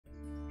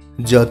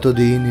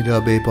যতদিন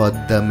রবে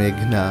পদ্মা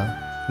মেঘনা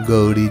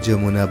গৌরী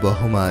যমুনা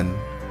বহমান,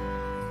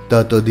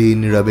 ততদিন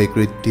রবে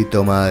কৃত্তি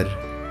তোমার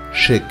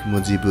শেখ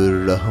মুজিবুর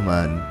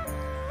রহমান।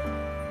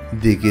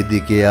 দিকে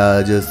দিকে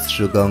আজ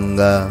অশ্রু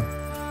গঙ্গা,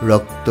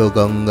 রক্ত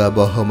গঙ্গা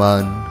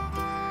বহমান।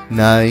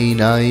 নাই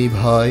নাই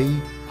ভয়,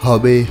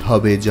 হবে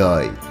হবে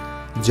জয়,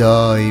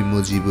 জয়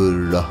মুজিবুর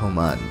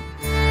রহমান।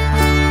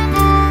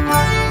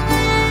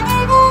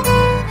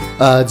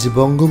 আজ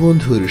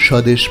বঙ্গবন্ধুর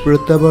স্বদেশ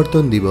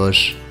প্রত্যাবর্তন দিবস।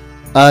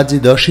 আজ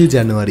 10ই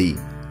জানুয়ারি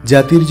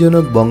জাতির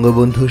জনক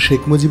বঙ্গবন্ধু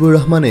শেখ মুজিবুর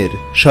রহমানের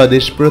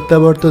স্বদেশ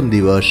প্রত্যাবর্তন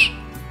দিবস।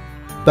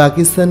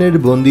 পাকিস্তানের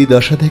বন্দি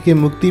দশা থেকে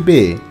মুক্তি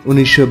পেয়ে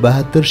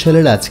 1972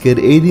 সালের আজকের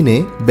এই দিনে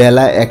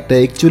বেলা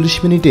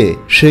 1:41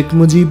 শেখ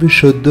মুজিব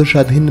সদ্য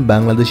স্বাধীন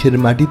বাংলাদেশের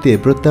মাটিতে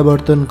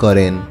প্রত্যাবর্তন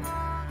করেন।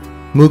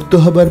 মুক্ত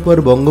হবার পর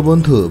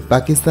বঙ্গবন্ধু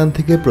পাকিস্তান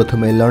থেকে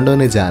প্রথমে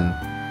লন্ডনে যান,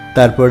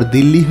 তারপর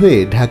দিল্লি হয়ে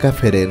ঢাকা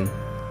ফেরেন।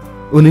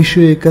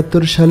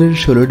 1971 সালের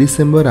 16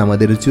 ডিসেম্বর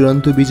আমাদের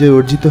চূড়ান্ত বিজয়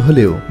অর্জিত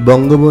হলেও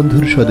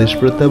বঙ্গবন্ধুর স্বদেশ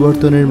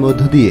প্রত্যাবর্তনের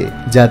মধ্য দিয়ে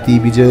জাতি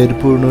বিজয়ের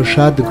পূর্ণ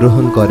স্বাদ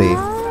গ্রহণ করে।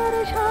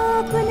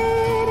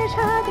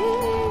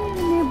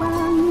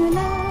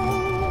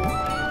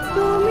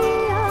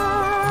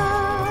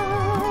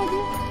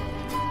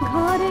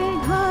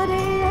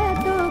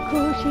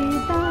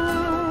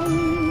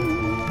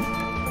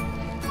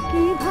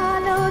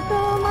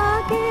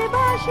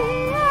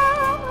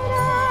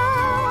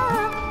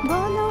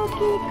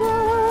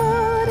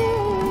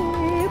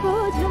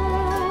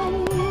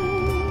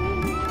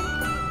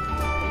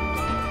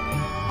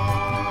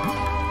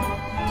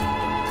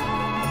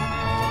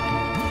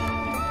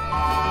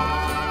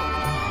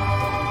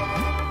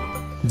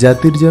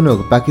 জাতির জনক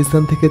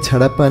পাকিস্তান থেকে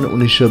ছাড়া পান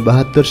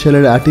 1972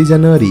 সালের 8ই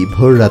জানুয়ারি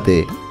ভোর রাতে।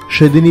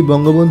 সেদিনই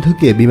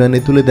বঙ্গবন্ধুকে বিমানে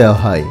তুলে দেওয়া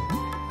হয়।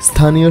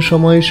 স্থানীয়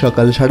সময়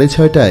সকাল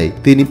 6:30টায়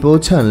তিনি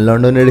পৌঁছান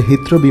লন্ডনের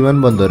হিথ্রো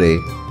বিমানবন্দরে।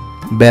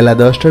 বেলা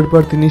 10টার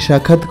পর তিনি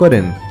সাক্ষাৎ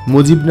করেন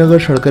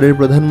মুজিবনগর সরকারের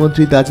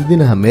প্রধানমন্ত্রী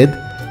তাজউদ্দিন আহমেদ,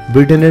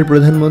 ব্রিটেনের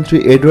প্রধানমন্ত্রী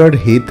এডওয়ার্ড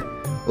হিথ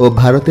ও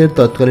ভারতের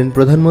তৎকালীন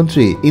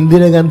প্রধানমন্ত্রী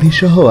ইন্দিরা গান্ধী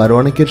সহ আর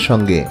অনেকের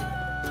সঙ্গে।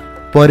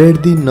 পরের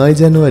দিন 9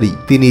 জানুয়ারি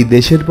তিনি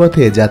দেশের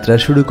পথে যাত্রা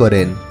শুরু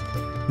করেন।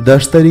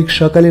 10 তারিখ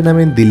সকালে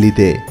নামেন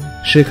দিল্লিতে।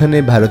 সেখানে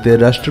ভারতের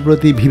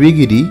রাষ্ট্রপতি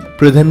ভিভিগিরি,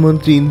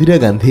 প্রধানমন্ত্রী ইন্দিরা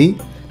গান্ধী,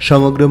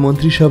 সমগ্র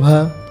মন্ত্রিসভা,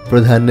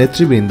 প্রধান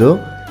নেতৃবৃন্দ,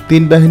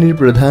 3 বাহিনীর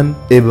প্রধান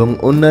এবং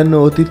অন্যান্য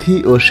অতিথি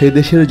ও সে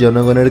দেশের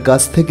জনগণের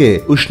কাছ থেকে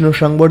উষ্ণ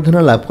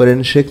সংবর্ধনা লাভ করেন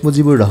শেখ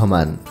মুজিবুর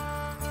রহমান।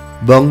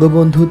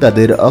 বঙ্গবন্ধু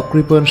তাদের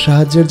অকৃপণ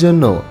সাহায্যের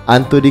জন্য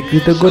আন্তরিক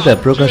কৃতজ্ঞতা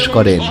প্রকাশ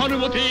করেন।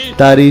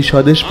 তার এই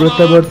স্বদেশ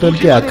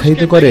প্রত্যাবর্তনকে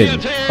আখ্যায়িত করেন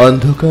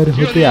অন্ধকার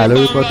হতে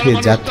আলোর পথে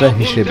যাত্রা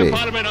হিসেবে।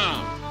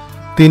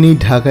 তিনি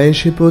ঢাকায়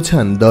এসে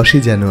পৌঁছান 10ই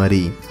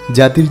জানুয়ারি।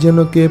 জাতির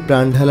জনককে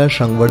প্রাণঢালার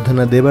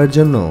সংবর্ধনা দেবার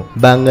জন্য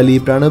বাঙালি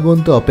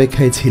প্রাণবন্ত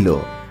অপেক্ষায় ছিল।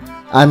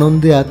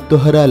 আনন্দে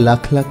আত্মহারা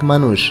লাখ লাখ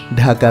মানুষ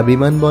ঢাকা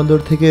বিমানবন্দর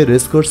থেকে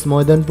রেসকোর্স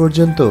ময়দান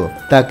পর্যন্ত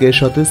তাকে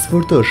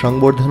স্বতঃস্ফূর্ত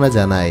সংবর্ধনা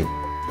জানায়।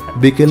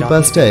 বিকেল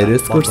 5টায়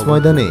রেসকোর্স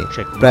ময়দানে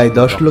প্রায়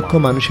 10 লক্ষ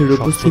মানুষের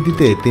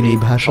উপস্থিতিতে তিনি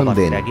ভাষণ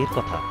দেন।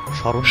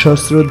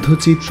 সশ্রদ্ধ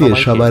চিত্তে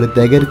সবার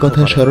ত্যাগের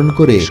কথা স্মরণ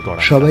করে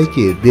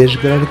সবাইকে দেশ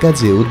গড়ার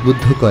কাজে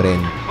উদ্বুদ্ধ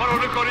করেন।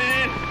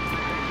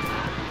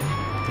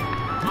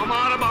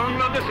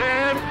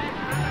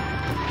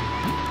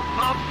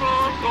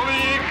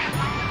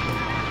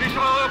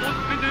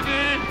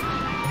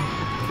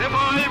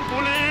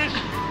 পুলিশ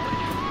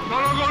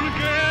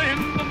জনগণকে,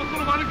 হিন্দু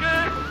মুসলমানকে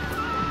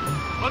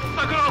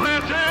হত্যা করা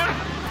হয়েছে,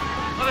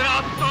 তাদের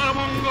আত্মার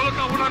মঙ্গল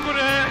কামনা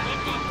করে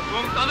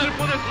এবং তাদের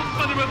পদে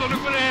শ্রদ্ধা নিবেদন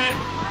করে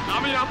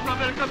আমি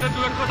আপনাদের কাছে দু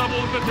এক কথা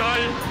বলতে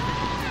চাই।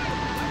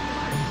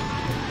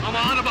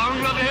 আমার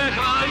বাংলাদেশ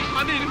আজ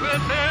স্বাধীন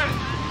হয়েছে,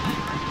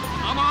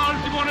 আমার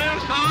জীবনের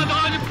স্বাদ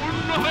আজ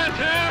পূর্ণ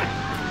হয়েছে,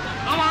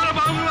 আমার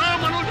বাংলা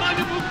মানুষ আজ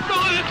মুক্ত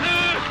হয়েছে।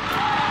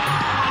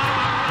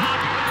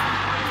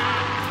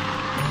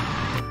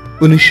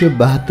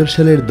 1972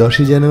 সালের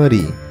 10ই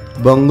জানুয়ারি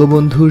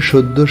বঙ্গবন্ধু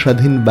সদ্য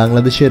স্বাধীন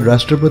বাংলাদেশের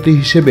রাষ্ট্রপতি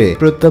হিসেবে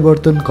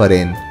প্রত্যাবর্তন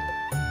করেন।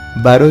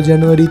 12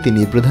 জানুয়ারি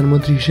তিনি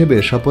প্রধানমন্ত্রী হিসেবে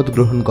শপথ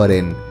গ্রহণ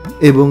করেন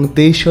এবং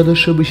 23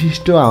 সদস্য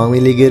বিশিষ্ট আওয়ামী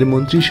লীগের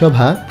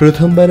মন্ত্রিসভা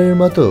প্রথমবারের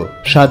মতো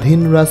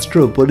স্বাধীন রাষ্ট্র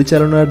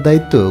পরিচালনার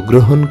দায়িত্ব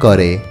গ্রহণ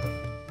করে।